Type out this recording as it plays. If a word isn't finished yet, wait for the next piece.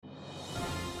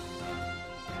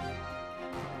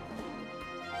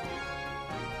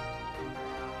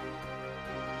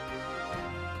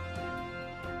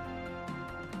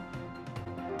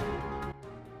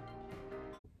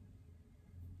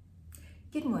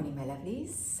Good morning, my lovelies.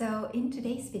 So in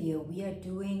today's video, we are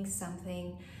doing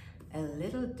something a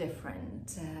little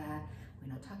different.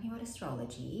 We're not talking about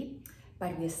astrology,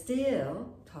 but we're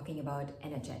still talking about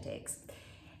energetics.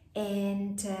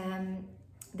 And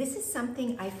this is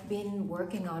something I've been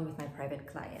working on with my private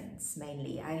clients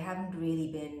mainly. I haven't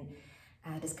really been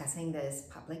discussing this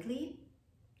publicly.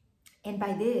 And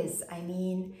by this, I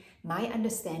mean my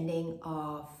understanding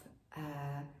of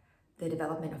the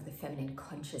development of the feminine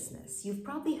consciousness. You've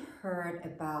probably heard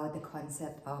about the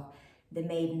concept of the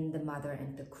maiden, the mother,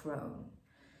 and the crone.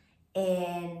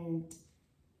 And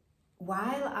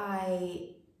while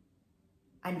I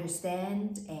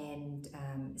understand and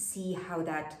see how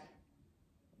that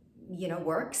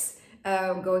works,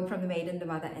 going from the maiden, the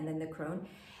mother, and then the crone,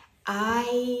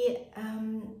 I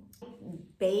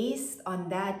based on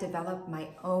that developed my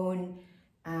own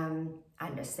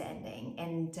understanding,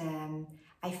 and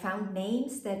I found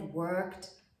names that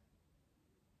worked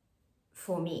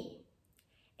for me.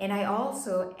 And I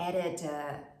also added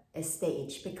a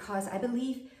stage, because I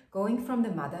believe going from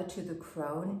the mother to the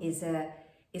crone is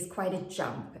quite a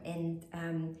jump, and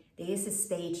there is a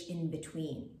stage in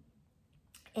between.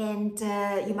 And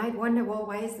you might wonder, well,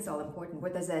 why is this all important?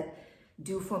 What does it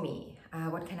do for me?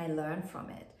 What can I learn from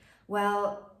it?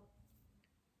 Well,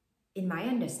 in my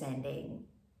understanding,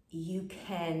 it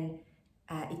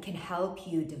can help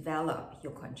you develop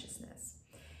your consciousness.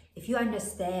 If you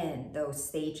understand those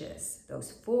stages,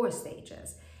 those 4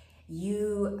 stages,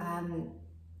 you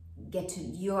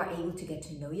are able to get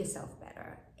to know yourself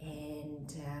better, and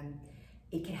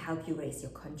it can help you raise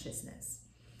your consciousness.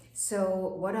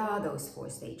 So what are those 4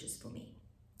 stages for me?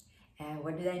 And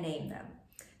what did I name them?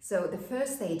 So the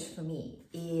first stage for me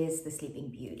is the Sleeping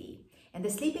Beauty. And the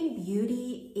Sleeping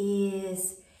Beauty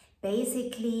is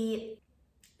basically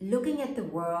looking at the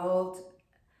world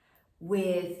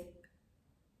with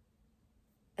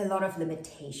a lot of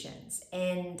limitations,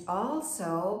 and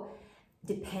also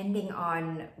depending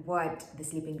on what the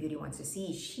Sleeping Beauty wants to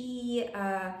see, she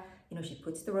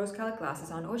puts the rose-colored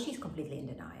glasses on, or she's completely in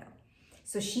denial.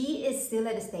 So she is still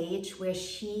at a stage where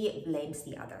she blames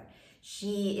the other.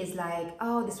 She is like,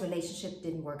 oh, this relationship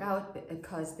didn't work out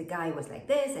because the guy was like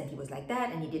this and he was like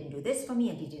that, and he didn't do this for me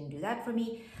and he didn't do that for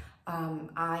me.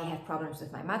 I have problems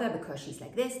with my mother because she's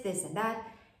like this and that.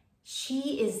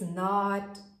 She is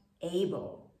not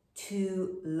able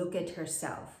to look at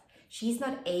herself. She's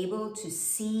not able to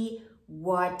see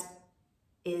what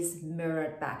is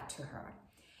mirrored back to her.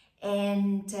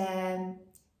 And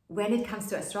when it comes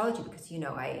to astrology, because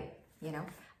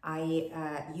I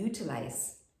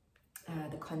utilize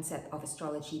the concept of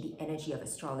astrology, the energy of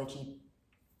astrology,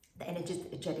 the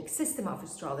energetic system of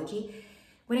astrology.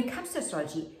 When it comes to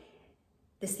astrology,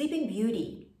 the Sleeping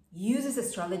Beauty uses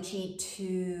astrology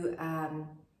to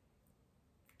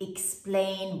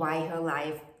explain why her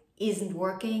life isn't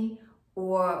working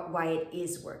or why it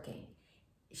is working.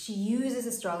 She uses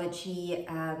astrology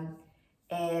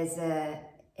as a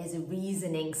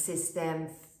reasoning system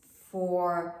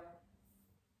for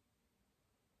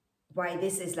why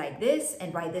this is like this,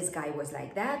 and why this guy was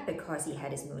like that, because he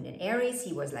had his moon in Aries,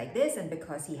 he was like this, and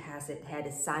because he had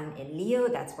his sun in Leo,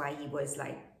 that's why he was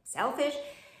like selfish.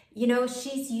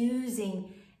 She's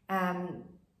using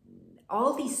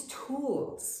all these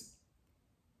tools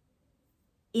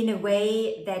in a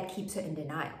way that keeps her in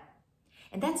denial.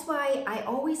 And that's why I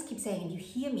always keep saying, and you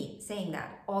hear me saying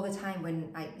that all the time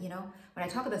when I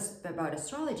talk about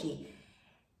astrology,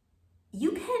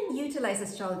 you can utilize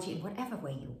astrology in whatever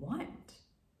way you want,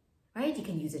 right? You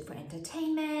can use it for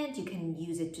entertainment, you can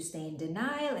use it to stay in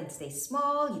denial and stay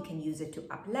small, you can use it to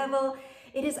up level.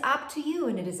 It is up to you,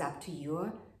 and it is up to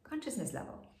your consciousness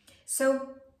level.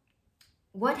 So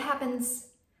what happens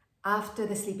after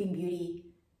the Sleeping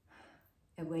Beauty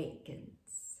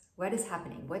awakens? What is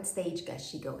happening? What stage does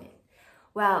she go in?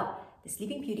 Well, the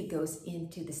Sleeping Beauty goes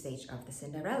into the stage of the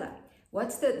Cinderella.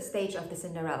 What's the stage of the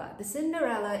Cinderella? The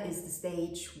Cinderella is the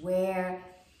stage where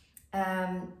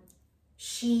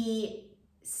she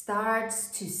starts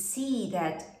to see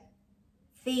that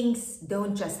things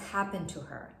don't just happen to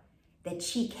her, that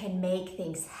she can make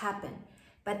things happen.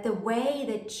 But the way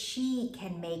that she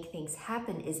can make things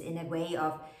happen is in a way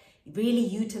of really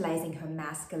utilizing her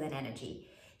masculine energy.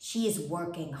 She is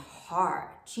working hard.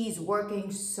 She's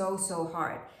working so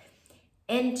hard.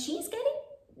 And she's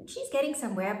getting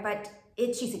somewhere, but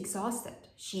she's exhausted.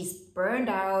 She's burned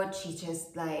out. She's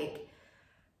just like,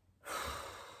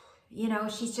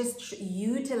 she's just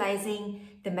utilizing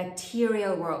the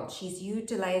material world. She's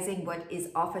utilizing what is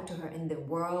offered to her in the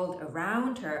world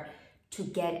around her to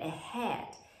get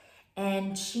ahead.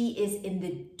 And she is in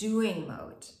the doing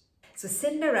mode. So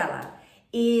Cinderella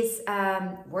is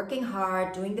working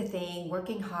hard, doing the thing,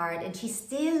 working hard, and she's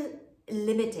still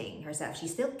limiting herself.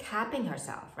 She's still capping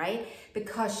herself, right?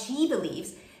 Because she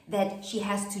believes that she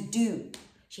has to do.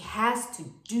 She has to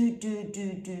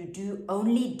do,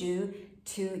 only do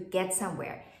to get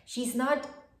somewhere. She's not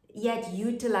yet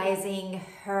utilizing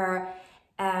her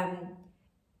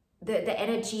the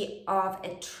energy of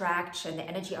attraction, the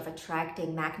energy of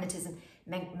attracting magnetism,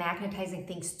 magnetizing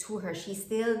things to her. She's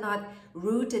still not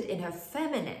rooted in her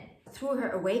feminine. Through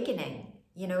her awakening,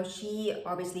 she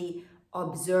obviously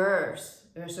observes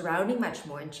her surrounding much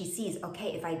more, and she sees,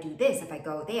 okay, if I do this, if I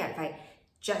go there, if I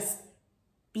just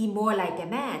be more like a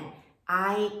man,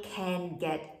 I can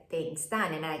get things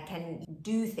done and I can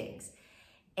do things.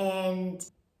 And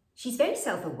she's very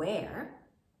self-aware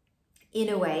in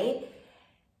a way,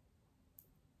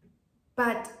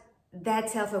 but that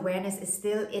self-awareness is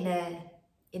still in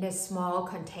a small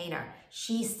container.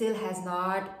 She still has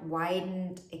not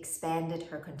widened, expanded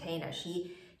her container.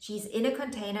 She's in a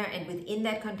container, and within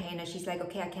that container, she's like,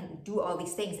 okay, I can do all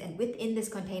these things. And within this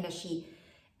container, she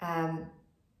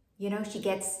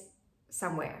gets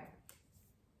somewhere.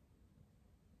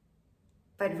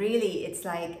 But really, it's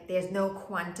like there's no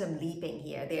quantum leaping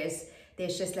here.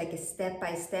 There's just like a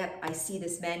step-by-step. I see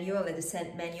this manual, and the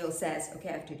manual says, okay,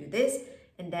 I have to do this,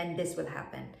 and then this will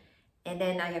happen. And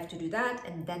then I have to do that,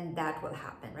 and then that will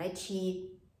happen, right?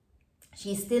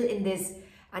 She's still in this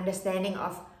understanding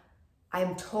of,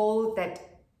 I'm told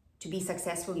that to be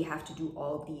successful, you have to do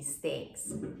all these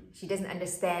things. She doesn't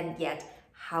understand yet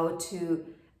how to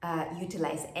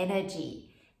utilize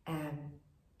energy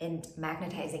and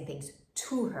magnetizing things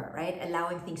to her, right?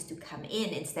 Allowing things to come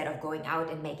in instead of going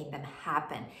out and making them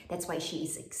happen. That's why she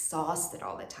is exhausted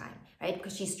all the time, right?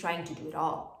 Because she's trying to do it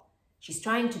all. She's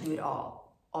trying to do it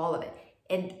all of it.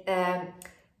 And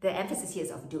the emphasis here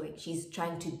is of doing. She's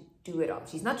trying to do it all.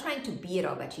 She's not trying to be it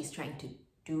all, but she's trying to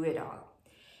do it all.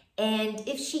 And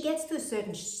if she gets to a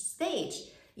certain stage,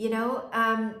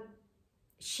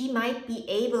 she might be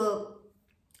able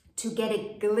to get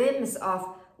a glimpse of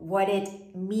what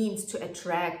it means to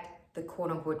attract the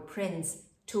quote-unquote prince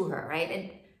to her, right? And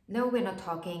no, we're not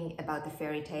talking about the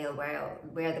fairy tale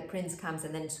where the prince comes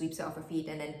and then sweeps her off her feet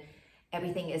and then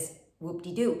everything is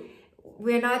whoop-de-doo.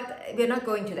 We're not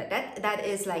going to that. That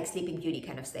is like Sleeping Beauty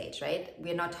kind of stage, right?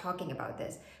 We're not talking about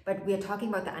this, but we're talking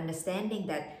about the understanding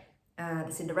that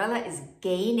the Cinderella is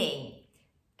gaining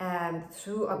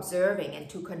through observing and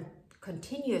through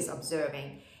continuous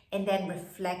observing, and then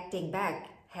reflecting back,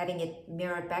 having it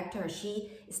mirrored back to her.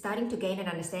 She is starting to gain an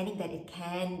understanding that it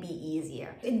can be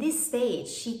easier. In this stage,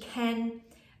 she can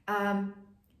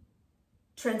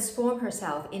transform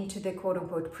herself into the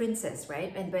quote-unquote princess,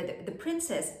 right? And where the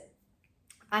princess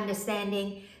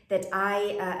understanding that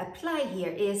I apply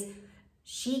here is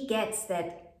she gets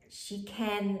that she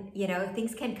can,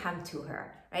 things can come to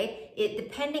her, right?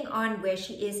 Depending on where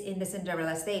she is in the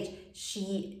Cinderella stage,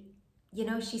 she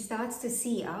starts to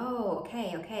see, oh,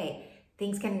 okay,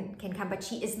 things can come, but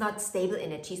she is not stable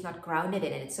in it. She's not grounded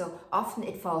in it. So often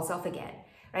it falls off again,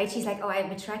 right? She's like, oh,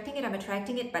 I'm attracting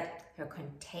it, but her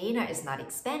container is not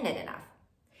expanded enough.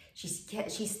 She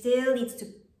still needs to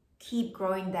keep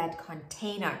growing that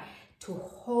container to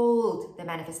hold the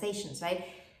manifestations, right?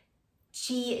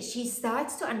 She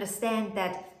starts to understand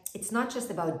that it's not just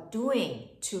about doing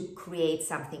to create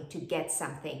something, to get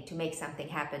something, to make something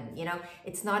happen.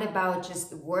 It's not about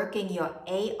just working your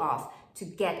A off to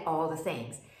get all the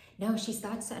things. No, she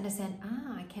starts to understand,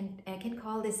 I can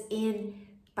call this in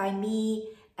by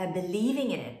me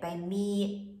believing in it, by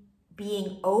me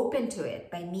being open to it,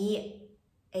 by me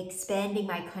expanding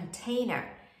my container,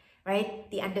 right?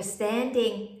 The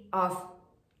understanding of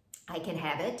I can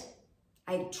have it.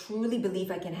 I truly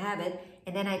believe I can have it.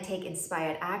 And then I take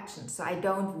inspired action. So I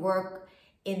don't work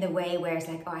in the way where it's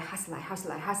like, oh, I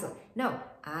hustle. No,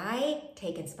 I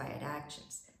take inspired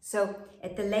actions. So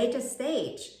at the later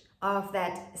stage of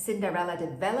that Cinderella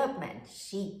development,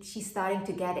 she's starting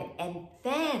to get it. And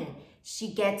then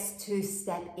she gets to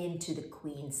step into the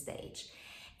queen stage.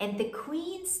 And the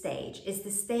queen stage is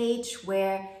the stage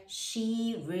where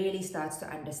she really starts to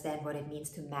understand what it means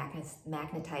to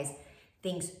magnetize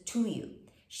things to you.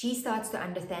 She starts to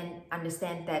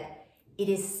understand that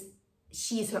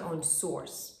she is her own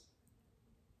source,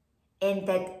 and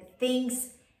that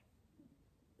things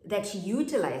that she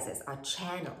utilizes are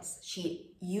channels.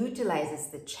 She utilizes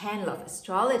the channel of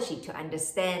astrology to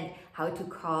understand how to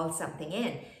call something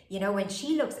in. When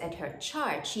she looks at her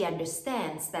chart, she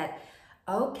understands that,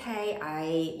 okay,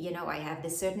 I have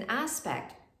this certain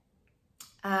aspect.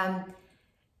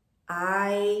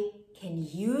 I can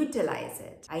utilize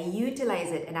it. I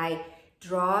utilize it and I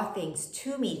draw things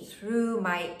to me through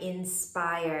my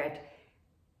inspired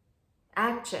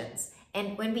actions.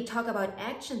 And when we talk about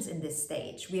actions in this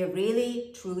stage, we are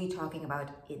really truly talking about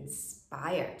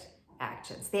inspired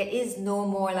actions. There is no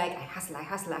more like I hustle, I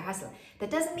hustle, I hustle.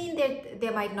 That doesn't mean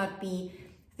there might not be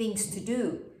things to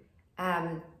do,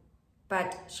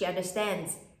 but she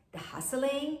understands the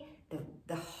hustling,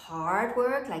 the hard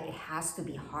work, like it has to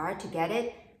be hard to get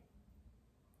it.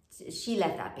 She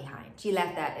left that behind. She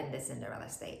left that in the Cinderella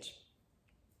stage.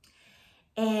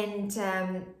 And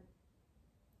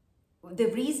the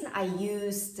reason I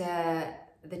used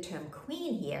the term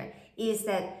queen here is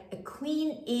that a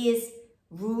queen is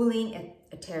ruling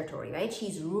a territory, right?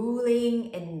 She's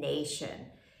ruling a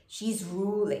nation. She's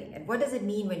ruling. And what does it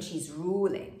mean when she's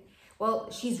ruling?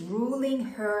 Well, she's ruling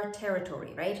her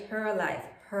territory, right? Her life,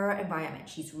 her environment.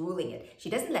 She's ruling it. She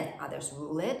doesn't let others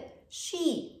rule it.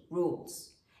 She rules.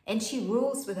 And she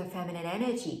rules with her feminine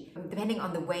energy, depending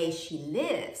on the way she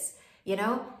lives, you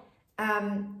know?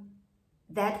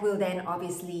 That will then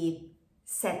obviously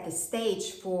set the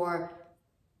stage for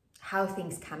how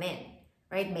things come in,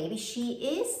 right? Maybe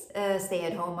she is a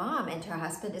stay-at-home mom and her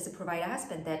husband is a provider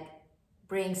husband that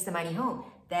brings the money home.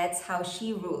 That's how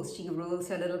she rules. She rules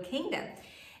her little kingdom.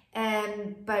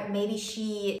 But maybe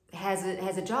she has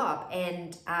a job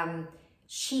and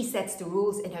she sets the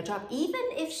rules in her job, even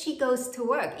if she goes to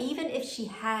work, even if she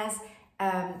has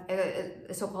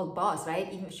a so-called boss, right?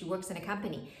 Even if she works in a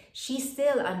company, she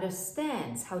still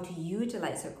understands how to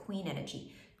utilize her queen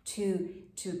energy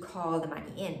to call the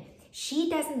money in. She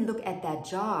doesn't look at that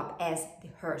job as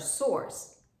her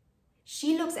source.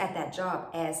 She looks at that job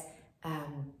as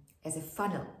a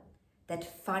funnel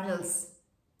that funnels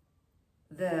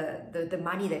the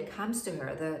money that comes to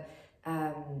her,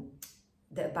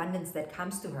 the abundance that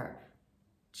comes to her.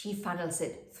 She funnels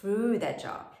it through that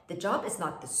job. The job is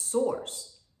not the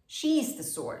source. She's the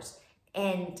source.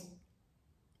 And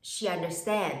she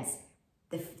understands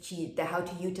how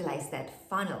to utilize that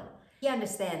funnel. She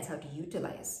understands how to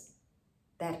utilize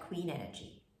that queen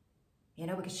energy, you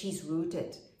know, because she's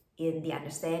rooted in the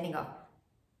understanding of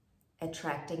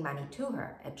attracting money to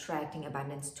her, attracting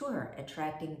abundance to her,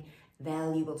 attracting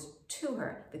valuables to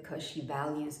her, because she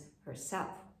values herself.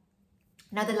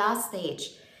 Now, the last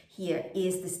stage here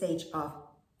is the stage of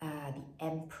the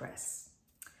Empress.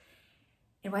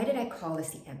 And why did I call this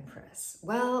the Empress?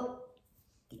 Well,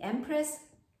 the Empress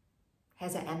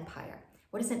has an empire.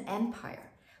 What is an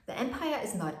empire? The empire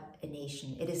is not a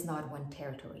nation. It is not one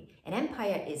territory. An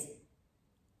empire is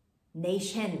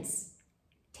nations,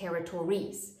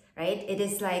 territories, right? It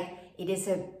is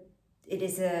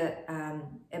a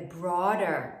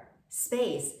broader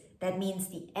space. That means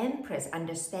the Empress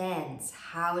understands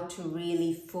how to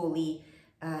really fully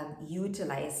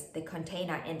utilize the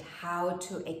container and how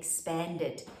to expand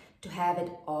it, to have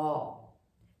it all,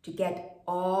 to get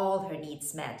all her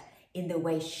needs met in the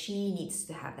way she needs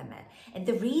to have them met. And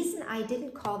the reason I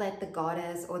didn't call that the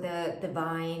goddess or the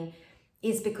divine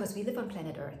is because we live on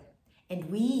planet Earth and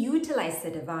we utilize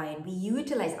the divine, we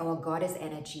utilize our goddess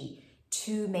energy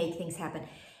to make things happen.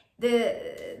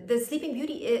 The Sleeping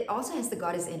Beauty also has the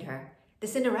goddess in her. The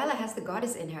Cinderella has the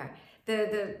goddess in her.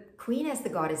 The Queen has the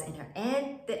goddess in her.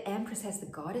 And the Empress has the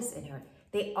goddess in her.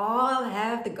 They all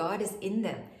have the goddess in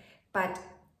them. But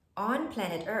on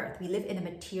planet Earth, we live in a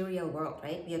material world,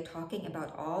 right? We are talking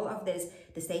about all of this,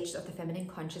 the stages of the feminine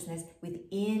consciousness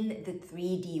within the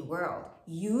 3D world,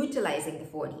 utilizing the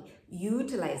 4D,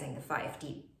 utilizing the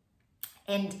 5D,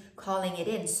 and calling it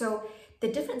in. So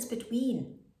the difference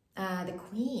between the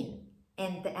Queen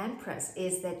and the Empress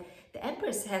is that the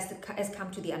Empress has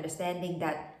come to the understanding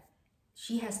that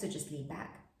she has to just lean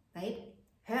back, right?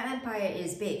 Her empire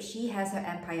is big. She has her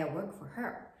empire work for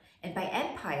her. And by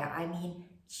empire, I mean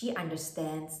she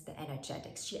understands the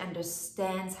energetics. She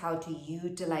understands how to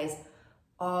utilize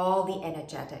all the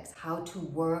energetics, how to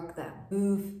work them,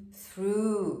 move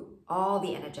through all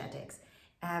the energetics.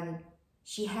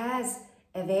 She has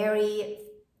a very,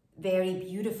 very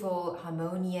beautiful,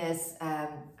 harmonious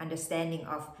understanding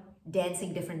of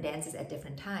dancing different dances at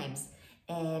different times,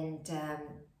 and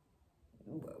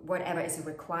whatever is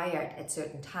required at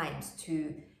certain times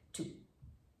to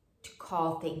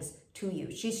call things to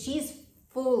you. She's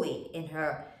fully in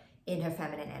her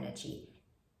feminine energy,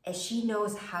 as she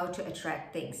knows how to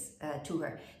attract things to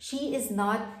her. She is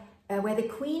not where the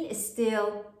Queen is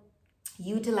still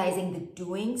utilizing the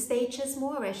doing stages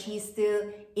more, where she's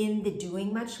still in the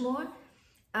doing much more.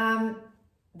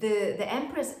 The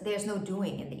Empress, there's no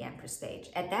doing in the Empress stage.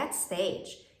 At that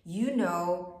stage, you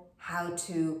know how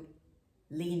to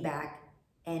lean back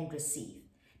and receive.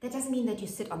 That doesn't mean that you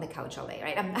sit on the couch all day,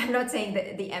 right? I'm not saying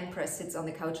that the Empress sits on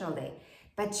the couch all day,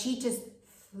 but she just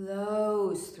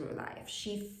flows through life.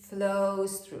 She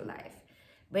flows through life.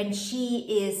 When she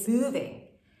is moving,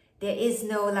 there is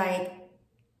no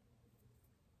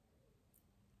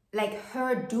like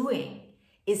her doing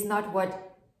is not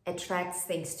what attracts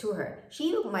things to her.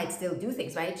 She might still do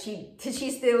things, right?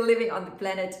 She's still living on the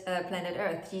planet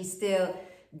Earth. She's still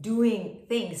doing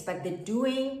things, but the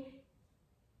doing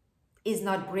is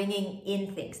not bringing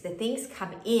in things. The things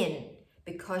come in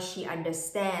because she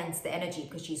understands the energy,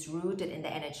 because she's rooted in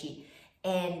the energy.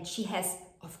 And she has,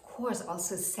 of course,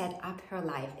 also set up her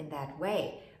life in that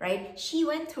way, right? She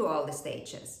went through all the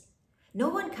stages. No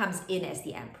one comes in as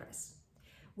the Empress.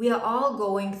 We are all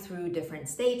going through different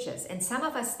stages, and some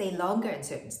of us stay longer in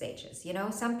certain stages. You know,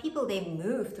 some people, they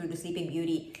move through the Sleeping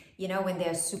Beauty, you know, when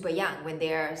they're super young, when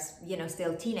they're, you know,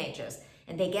 still teenagers,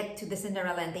 and they get to the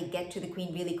Cinderella and they get to the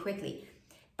Queen really quickly.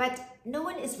 But no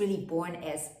one is really born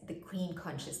as the Queen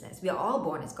consciousness. We are all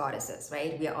born as goddesses,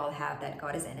 right? We all have that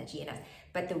goddess energy in us.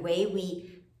 But the way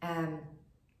we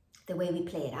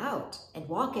play it out and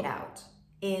walk it out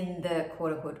in the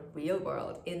quote-unquote real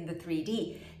world, in the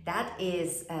 3D, that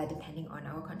is depending on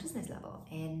our consciousness level.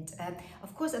 And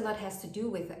of course, a lot has to do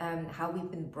with how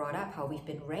we've been brought up, how we've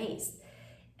been raised,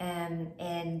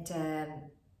 and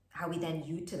how we then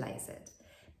utilize it.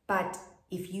 But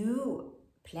if you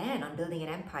plan on building an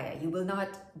empire, you will not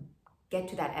get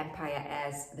to that empire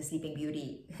as the Sleeping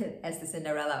Beauty, as the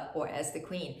Cinderella, or as the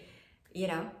Queen. You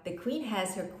know, the Queen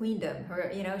has her queendom,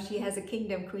 her, you know, she has a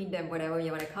kingdom, queendom, whatever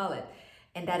you want to call it.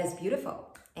 And that is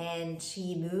beautiful. And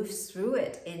she moves through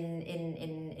it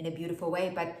in a beautiful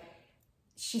way, but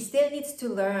she still needs to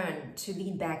learn to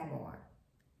lean back more,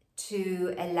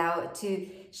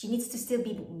 she needs to still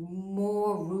be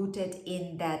more rooted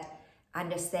in that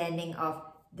understanding of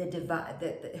the divine,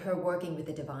 her working with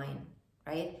the divine,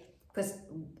 right? Because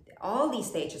all these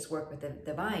stages work with the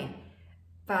divine,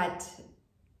 but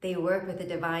they work with the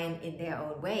divine in their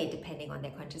own way, depending on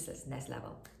their consciousness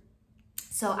level.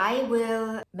 So I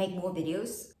will make more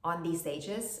videos on these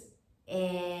stages,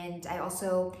 and I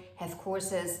also have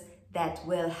courses that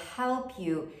will help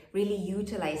you really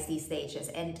utilize these stages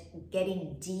and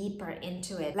getting deeper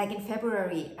into it. Like in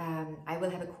February, I will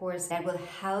have a course that will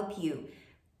help you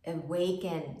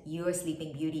awaken your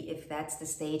Sleeping Beauty if that's the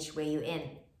stage where you're in.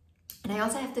 And I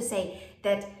also have to say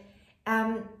that,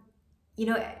 you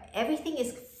know, everything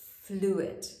is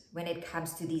fluid when it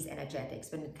comes to these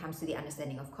energetics, when it comes to the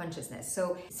understanding of consciousness.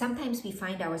 So sometimes we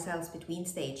find ourselves between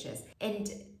stages, and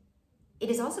it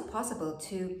is also possible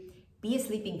to be a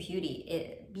Sleeping Beauty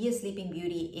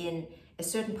in a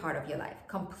certain part of your life,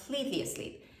 completely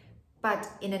asleep. But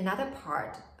in another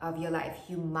part of your life,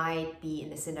 you might be in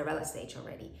the Cinderella stage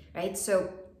already, right?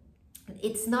 So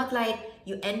it's not like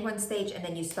you end one stage and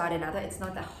then you start another. It's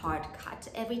not a hard cut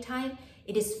every time.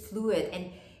 It is fluid,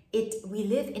 and we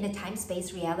live in a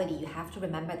time-space reality. You have to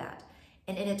remember that.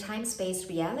 And in a time-space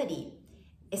reality,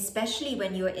 especially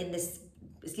when you're in this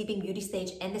Sleeping Beauty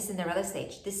stage and the Cinderella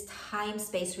stage, this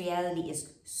time-space reality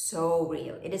is so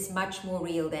real. It is much more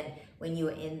real than when you're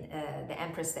in the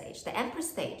Empress stage. The Empress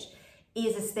stage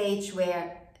is a stage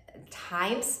where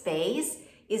time-space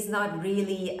is not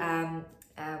really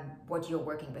what you're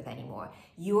working with anymore.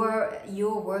 You're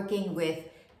working with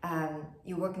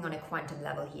you're working on a quantum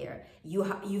level here.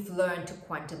 You've learned to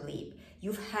quantum leap.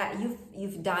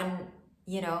 You've done,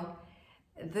 you know,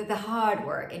 the hard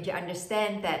work, and you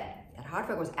understand that hard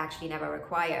work was actually never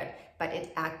required, but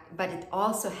it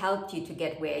also helped you to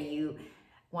get where you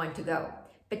want to go.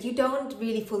 But you don't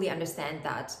really fully understand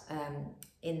that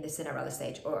in the Cinderella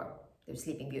stage or the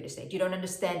Sleeping Beauty stage. You don't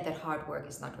understand that hard work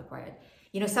is not required.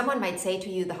 You know, someone might say to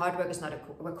you, the hard work is not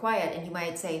required, and you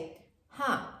might say,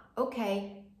 huh,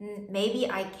 okay, maybe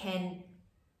I can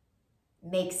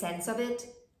make sense of it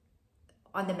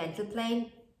on the mental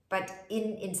plane, but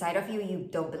inside of you, you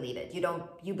don't believe it.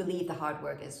 You believe the hard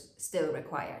work is still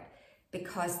required,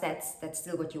 because that's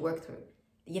still what you work through.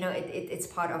 You know, it's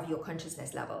part of your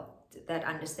consciousness level, that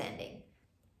understanding,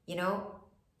 you know?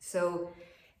 So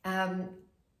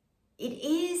it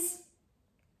is,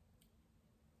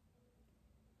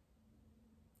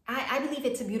 I believe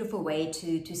it's a beautiful way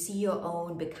to see your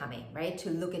own becoming, right? To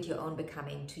look at your own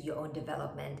becoming, to your own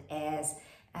development as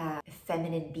a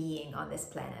feminine being on this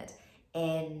planet.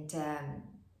 And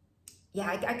yeah,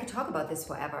 I could talk about this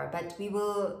forever, but we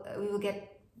will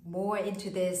get more into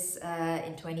this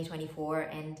in 2024,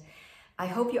 and I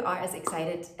hope you are as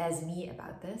excited as me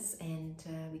about this, and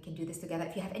we can do this together.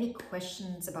 If you have any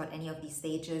questions about any of these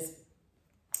stages,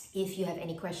 if you have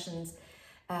any questions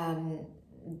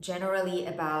generally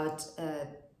about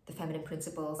the feminine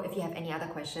principles, if you have any other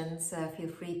questions, feel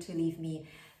free to leave me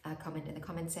comment in the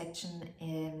comment section.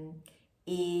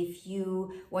 If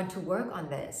you want to work on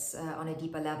this on a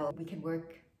deeper level, we can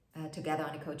work together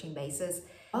on a coaching basis.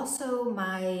 Also,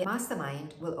 my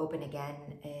mastermind will open again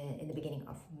in the beginning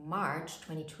of March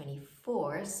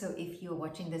 2024. So if you're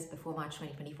watching this before March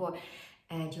 2024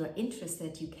 and you're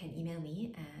interested, you can email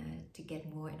me to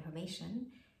get more information.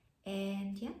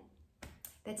 And yeah,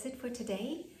 that's it for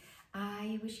today.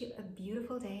 I wish you a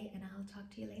beautiful day and I'll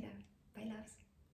talk to you later. Bye, loves.